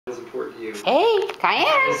It's important to you. Hey,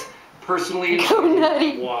 Cayenne. Personally, Go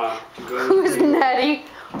nutty. Who's nutty?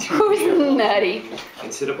 Who's nutty?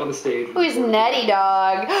 And sit up on the stage. Who's nutty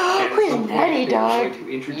dog? Who's nutty dog?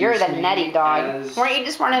 You're the nutty dog. Weren't you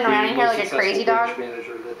just running around in here like a crazy dog?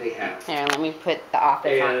 Here, let me put the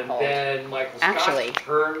office on hold. Then Michael Scott Actually,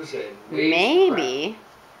 turns and maybe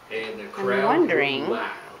I'm wondering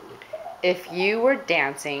if you were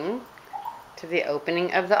dancing to the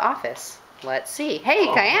opening of the office. Let's see. Hey,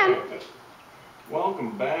 Cayenne.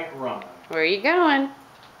 Welcome back, Ron. Where are you going?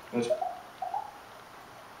 Okay,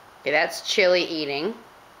 that's Chili eating.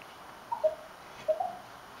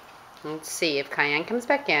 Let's see if Cayenne comes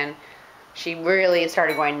back in. She really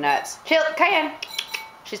started going nuts. Cayenne!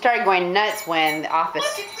 She started going nuts when The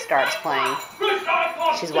Office starts playing.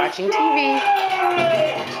 She's watching TV.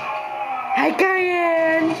 Hi,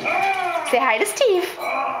 Cayenne! Say hi to Steve.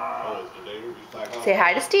 Say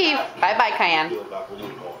hi to Steve. Bye-bye, Cayenne.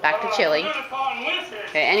 Back to Chili.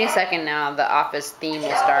 Okay, any second now, the Office theme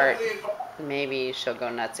will start. Maybe she'll go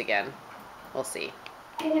nuts again. We'll see.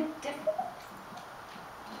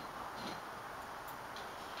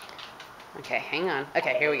 Okay, hang on.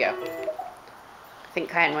 Okay, here we go. I think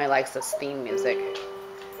Cayenne really likes this theme music.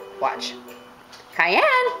 Watch.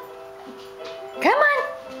 Cayenne! Come on!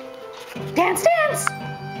 Dance, dance!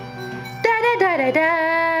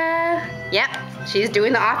 Da-da-da-da-da! Yep, she's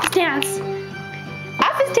doing the Office dance.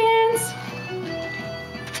 Office dance!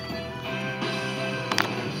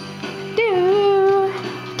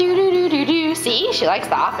 Do-do-do-do-do. See? She likes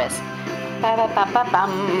The Office.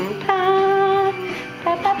 Ba-ba-ba-ba-bum.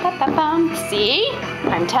 Ba-ba-ba-ba-bum. See?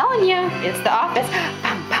 I'm telling you, it's The Office.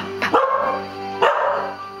 Bum, bum,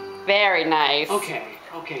 bum. Very nice. Okay.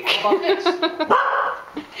 How about this?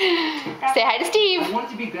 Say hi to Steve. I want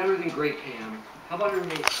it to be better than great, Pam. How about her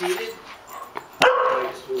remain seated?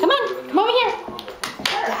 Come on, come over here.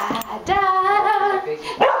 Da, da, da, da,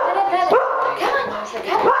 da.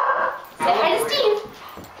 Come on. Say hi to Steve.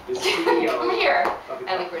 Over here. I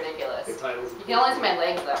look ridiculous. You can only see my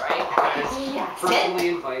legs though, right? Yeah. Personally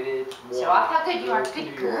invited. Show off how good you are.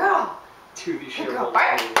 Good girl. To the show. Good girl.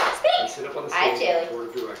 Bart, speak. Sit up on the Hi, stage Chili. with the board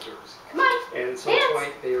of directors. Come on. And at some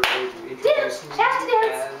point, they are going to introduce me as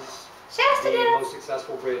the most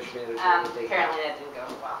successful branch manager that they have. Apparently that didn't go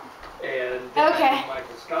well. And then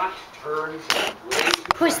Michael Scott turns and waves.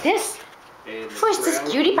 Who's this? Who's this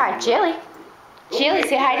cutie pie, Chili? Chili,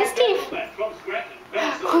 say hi to Steve.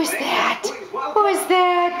 Who's that? Who's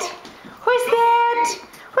that? Who's that?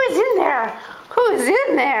 Who's in there? Who's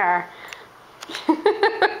in there?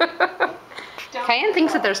 Cayenne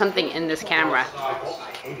thinks that there's something in this camera.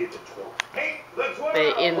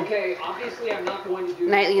 But in obviously I'm not going to do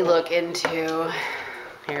nightly look into,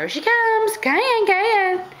 here she comes,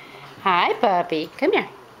 Cayenne. Hi, puppy. Come here.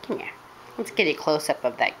 Let's get a close-up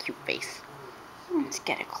of that cute face. Let's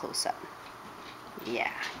get a close-up.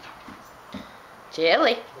 Yeah.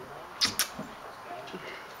 Chili.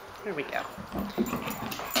 There we go.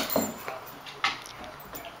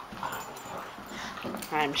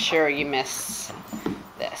 I'm sure you miss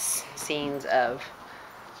this. Scenes of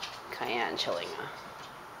Cayenne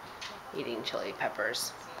eating chili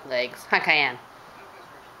peppers. Legs. Hi, Cayenne.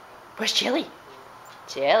 Where's Chili?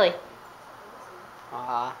 Chili.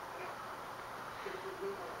 Aw.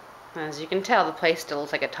 As you can tell, the place still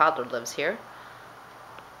looks like a toddler lives here.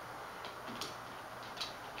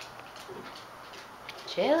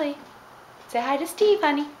 Chili. Say hi to Steve,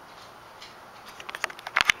 honey.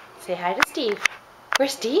 Say hi to Steve.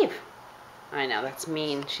 Where's Steve? I know, that's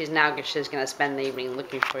mean. She's gonna spend the evening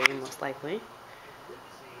looking for you, most likely.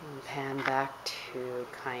 And pan back to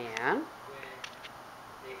Cayenne.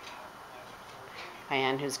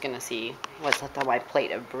 Cayenne, who's gonna see what's left on my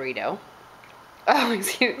plate of burrito. Oh,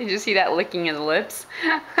 did you see that licking his lips?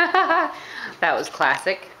 That was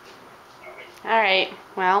classic. Alright,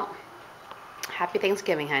 well, happy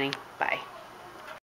Thanksgiving, honey. Bye.